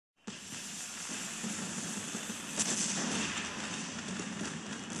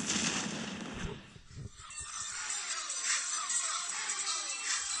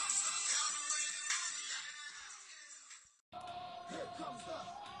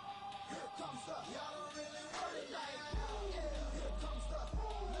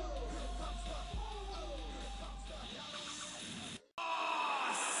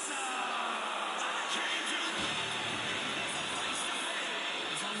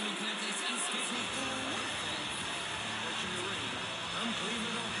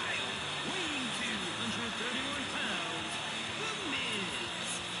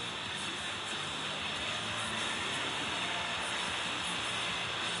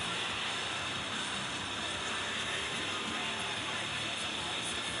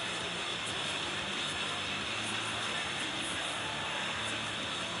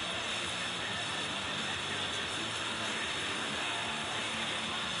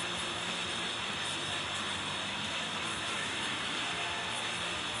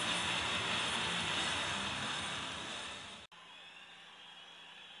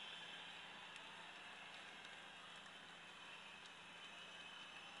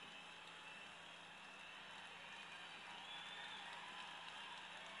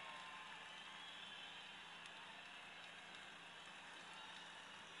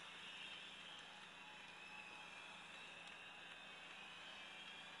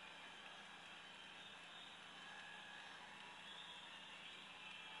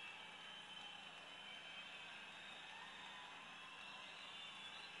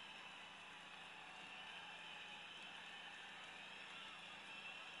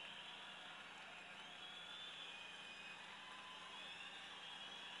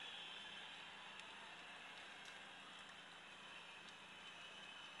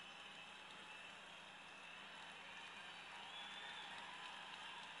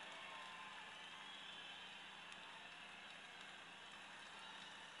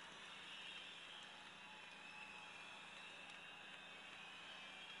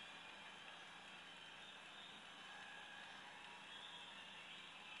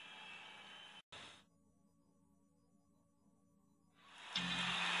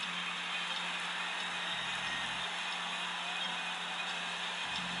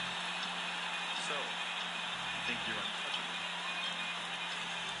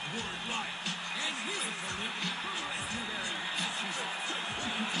Word life. And his opponent from West Newbury, Massachusetts.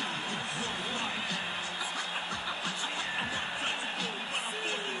 Word life. I'm untouchable, but I'm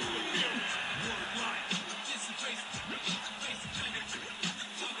forcing you to feel me. Word life. Just a face.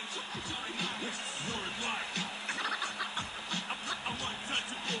 Word life. I'm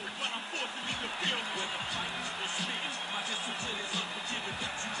untouchable, but I'm forcing you to feel me. When the fight is spitting, my discipline is unforgiving.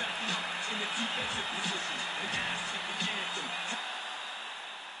 Got you backing up in a defensive position. The ass kicking anthem.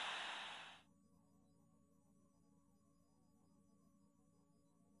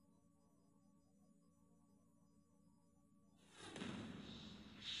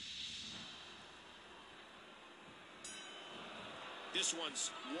 This one's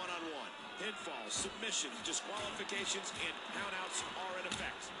one-on-one. Pinfalls, submissions, disqualifications, and countouts are in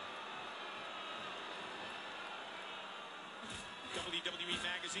effect. WWE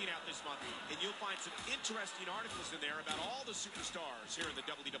Magazine out this month, and you'll find some interesting articles in there about all the superstars here in the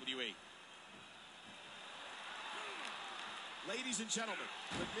WWE. Ladies and gentlemen,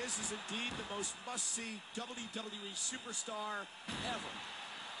 The Miz is indeed the most must-see WWE superstar ever.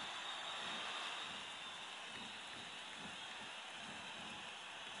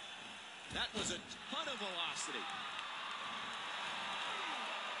 That was a ton of velocity.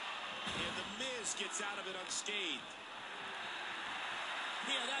 And The Miz gets out of it unscathed.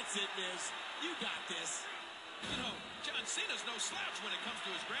 Yeah, that's it, Miz. You got this. You know, John Cena's no slouch when it comes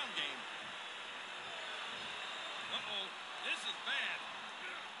to his ground game. Uh-oh, this is bad.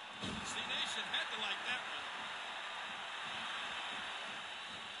 C-Nation had to like that one.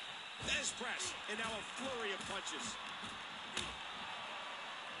 There's press, and now a flurry of punches.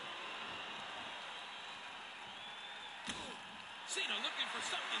 Cena looking for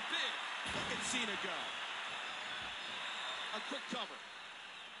something big. Look at Cena go. A quick cover.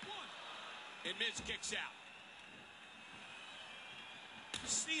 And Miz kicks out.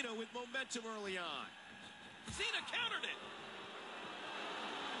 Cena with momentum early on. Cena countered it.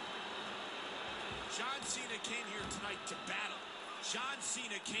 John Cena came here tonight to battle. John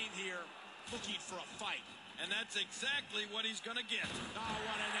Cena came here looking for a fight. And that's exactly what he's going to get. Oh,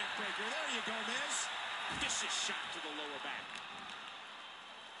 what a neck breaker. There you go, Miz. Vicious shot to the lower back.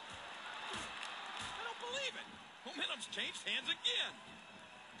 I don't believe it. Momentum's changed hands again.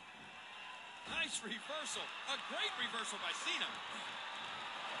 Nice reversal. A great reversal by Cena.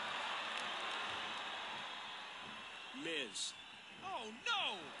 Miz. Oh,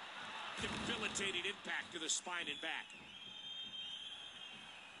 no. Debilitating impact to the spine and back.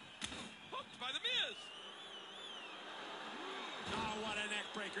 Hooked by The Miz. Oh, what a neck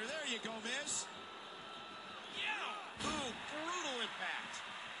breaker. There you go, Miz. Yeah. Oh, brutal impact.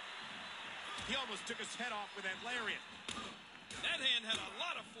 He almost took his head off with that lariat. That hand had a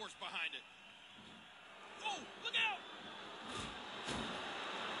lot of force behind it. Oh, look out!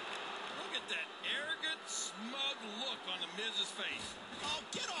 Look at that arrogant, smug look on The Miz's face. Oh,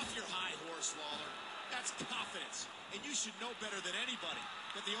 get off your high horse, Lawler. That's confidence. And you should know better than anybody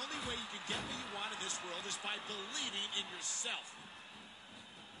that the only way you can get what you want in this world is by believing in yourself.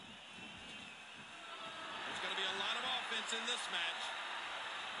 There's going to be a lot of offense in this match.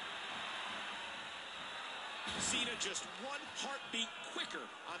 Cena just one heartbeat quicker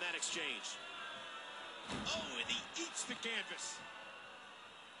on that exchange. Oh, and he eats the canvas.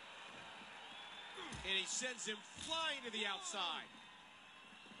 And he sends him flying to the outside.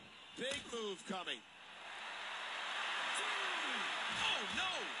 Big move coming. Oh,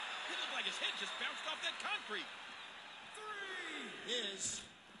 no! It looked like his head just bounced off that concrete. Is.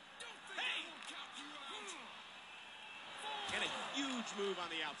 Hey! And a huge move on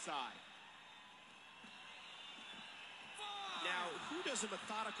the outside. Now, who does a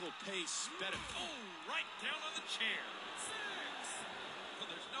methodical pace better? Oh, right down on the chair. Well,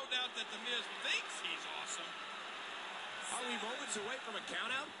 there's no doubt that The Miz thinks he's awesome. Are we moments away from a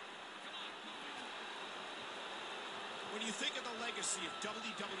countout? When you think of the legacy of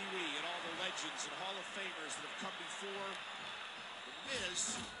WWE and all the legends and Hall of Famers that have come before, The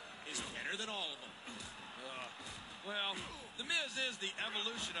Miz is better than all of them. Well, The Miz is the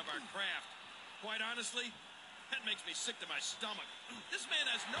evolution of our craft. Quite honestly, that makes me sick to my stomach. This man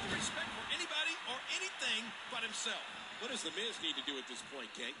has no respect for anybody or anything but himself. What does The Miz need to do at this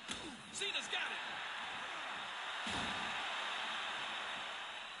point, King? Cena's got it.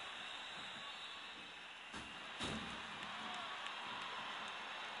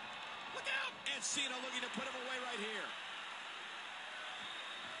 Look out! And Cena looking to put him away right here.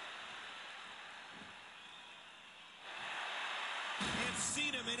 And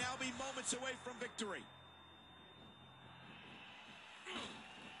Cena may now be moments away from victory.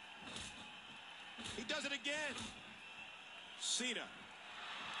 He does it again. Cena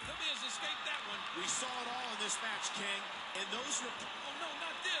The Miz escaped that one. We saw it all in this match, King. And those were... Oh, no,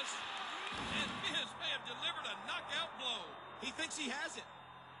 not this. And Miz may have delivered a knockout blow. He thinks he has it.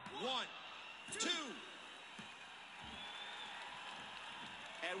 1, 2.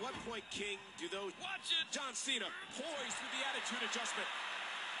 At what point, King, do those... Watch it. John Cena poised with the attitude adjustment.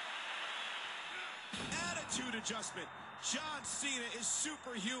 Attitude adjustment. John Cena is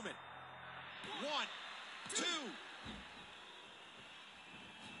superhuman. 1, 2.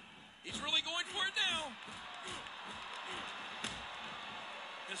 He's really going for it now.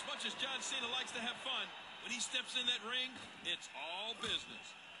 As much as John Cena likes to have fun, when he steps in that ring, it's all business.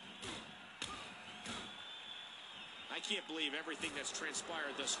 I can't believe everything that's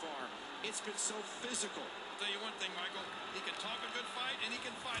transpired thus far. It's been so physical. I'll tell you one thing, Michael. He can talk a good fight, and he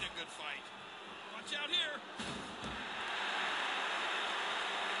can fight a good fight. Watch out here.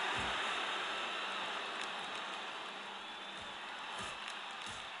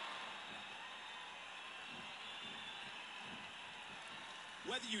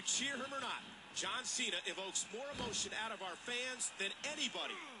 Whether you cheer him or not, John Cena evokes more emotion out of our fans than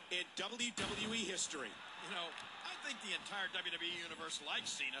anybody in WWE history. You know, I think the entire WWE universe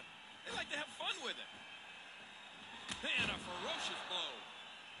likes Cena. They like to have fun with him. And a ferocious blow.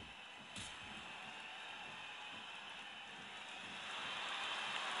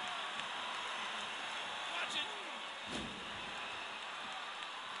 Watch it.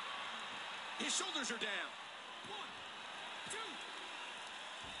 His shoulders are down. 1, 2.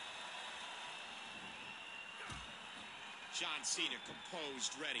 John Cena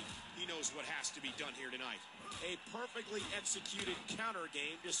composed, ready. He knows what has to be done here tonight. A perfectly executed counter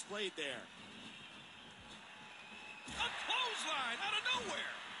game displayed there. A clothesline out of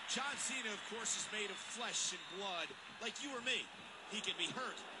nowhere. John Cena, of course, is made of flesh and blood, like you or me. He can be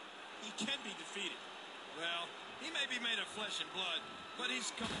hurt. He can be defeated. Well, he may be made of flesh and blood, but he's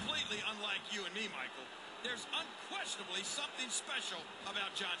completely unlike you and me, Michael. There's unquestionably something special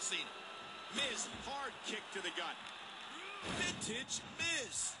about John Cena. Miz, hard kick to the gut. Vintage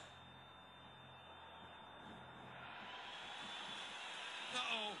Miz.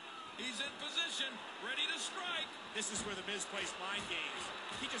 Uh-oh. He's in position, ready to strike. This is where the Miz plays mind games.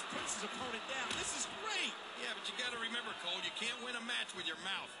 He just puts his opponent down. This is great. Yeah, but you got to remember, Cole, you can't win a match with your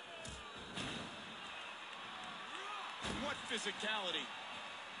mouth. What physicality.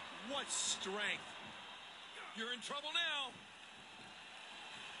 What strength. You're in trouble now.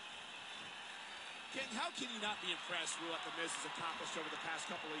 King, how can you not be impressed with what the Miz has accomplished over the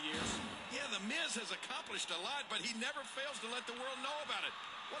past couple of years? Yeah, the Miz has accomplished a lot, but he never fails to let the world know about it.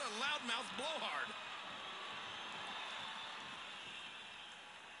 What a loudmouth blowhard.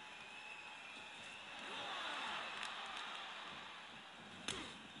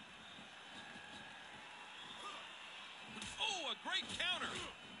 Oh, a great counter.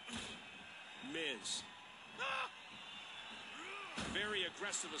 Miz. Very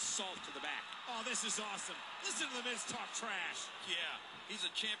aggressive assault to the back. Oh, this is awesome. Listen to the Miz talk trash. Yeah, he's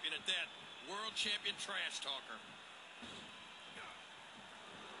a champion at that. World champion trash talker.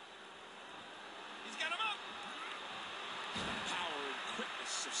 He's got him up. Power and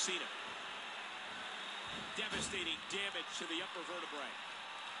quickness of Cena. Devastating damage to the upper vertebrae.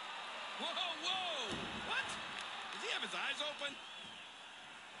 Whoa, whoa. What? Does he have his eyes open?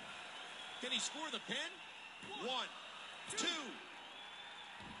 Can he score the pin? 1, 2.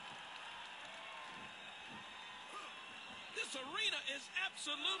 This arena is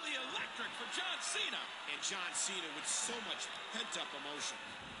absolutely electric for John Cena. And John Cena with so much pent-up emotion.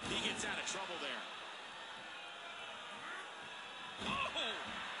 He gets out of trouble there. Oh!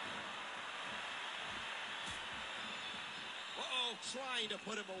 Uh-oh. Trying to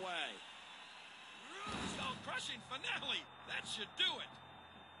put him away. Skull-crushing finale. That should do it.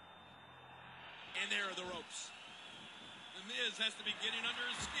 And there are the ropes. The Miz has to be getting under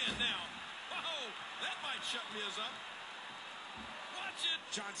his skin now. Whoa! That might shut Miz up. Watch it.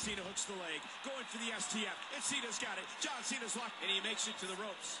 John Cena hooks the leg, going for the STF, and Cena's got it. John Cena's locked, and he makes it to the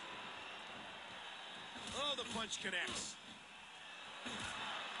ropes. Oh, the punch connects.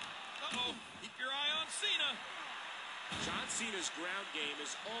 Uh-oh. Keep your eye on Cena. John Cena's ground game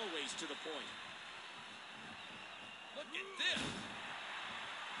is always to the point. Look at this.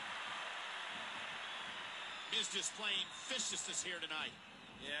 Miz displaying viciousness here tonight.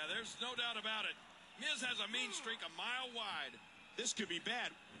 Yeah, there's no doubt about it. Miz has a mean streak a mile wide. This could be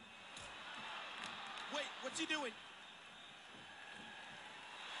bad. Wait, what's he doing?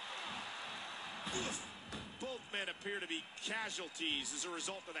 Oof. Both men appear to be casualties as a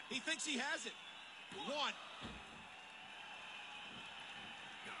result of that. He thinks he has it. 1.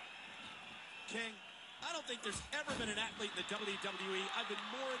 King, I don't don't think there's ever been an athlete in the WWE I've been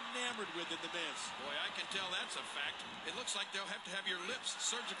more enamored with than The Miz. Boy, I can tell that's a fact. It looks like they'll have to have your lips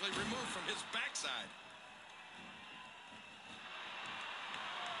surgically removed from his backside.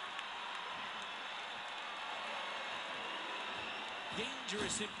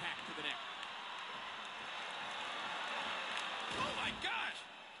 Dangerous impact to the neck. Oh, my gosh!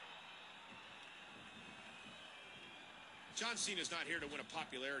 John Cena's not here to win a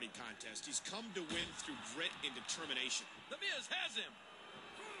popularity contest. He's come to win through grit and determination. The Miz has him.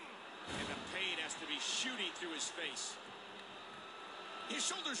 And the pain has to be shooting through his face. His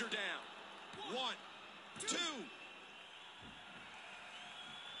shoulders are down. 1, 2.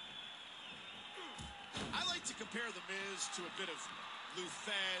 I like to compare The Miz to a bit of Lou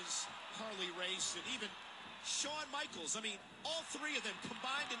Thesz, Harley Race, and even Shawn Michaels. I mean, all three of them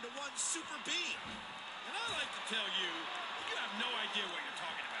combined into one super being. And I like to tell you, you have no idea what you're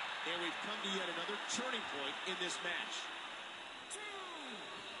talking about. And we've come to yet another turning point in this match. 2.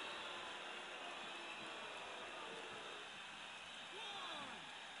 1.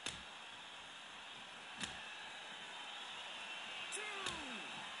 2.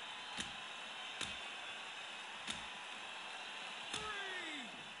 3.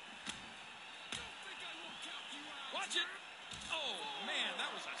 Don't think I won't count you out. Watch it. Oh, man,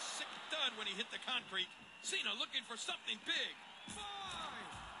 that was a sick thud when he hit the concrete. Cena looking for something big. 5.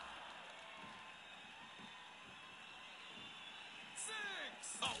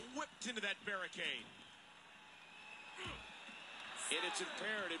 6. Oh, whipped into that barricade. And it's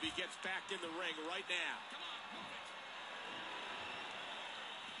imperative he gets back in the ring right now. Come on, move it.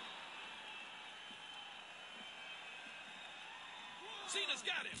 Cena's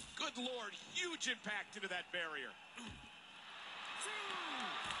got him. Good Lord, huge impact into that barrier. 2.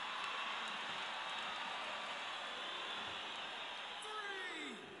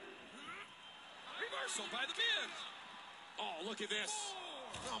 Reversal by the Miz. Oh, look at this.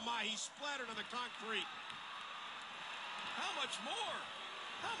 Oh, my, he's splattered on the concrete. How much more?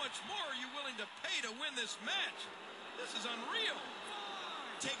 How much more are you willing to pay to win this match? This is unreal.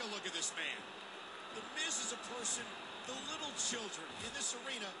 Take a look at this man. The Miz is a person the little children in this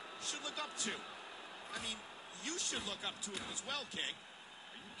arena should look up to. I mean, you should look up to him as well, King.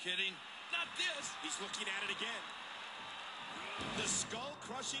 Are you kidding? Not this. He's looking at it again. The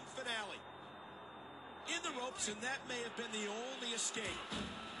skull-crushing finale. In the ropes, and that may have been the only escape.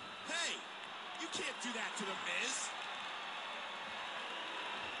 Hey, you can't do that to the Miz.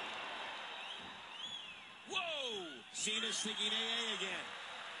 Whoa! Cena's thinking AA again.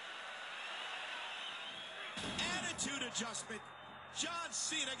 Attitude adjustment. John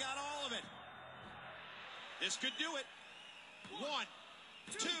Cena got all of it. This could do it. 1,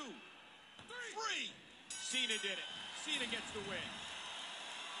 2, 3. Cena did it. Cena gets the win.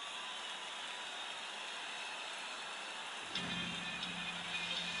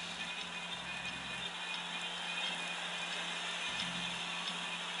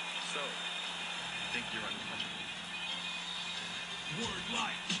 So, think you're uncomfortable. Word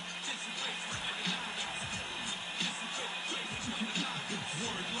life.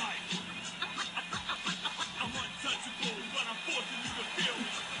 Word life. I'm untouchable, but I'm forcing you to feel me.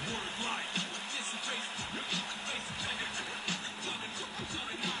 Word life.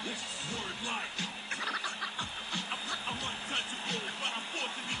 Word life. I'm untouchable, but I'm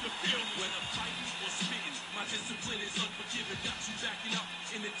forcing you to feel me. Whether fighting or spitting, my discipline is unforgiving. Got you backing up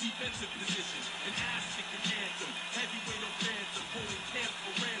in the defensive position. An ass-kicking anthem. Heavyweight or phantom. Holding camp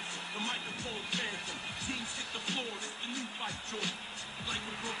for ransom. The microphone phantom. Teams hit the floor. It's the new fight, Jordan. Like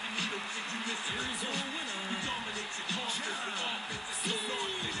a broken needle, did you miss it? You dominate your conference with offense. It's so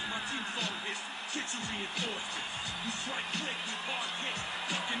nonsense. My team's all hits. Get your reinforcements. You strike quick with hard kicks.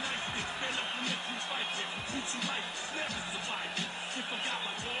 Fucking nice sticks. Stand up and let you fight it. Teach you life. Never survive it. If I got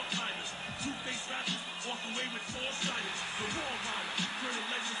like all timers. Two-faced rappers. Walk away with 4 signers.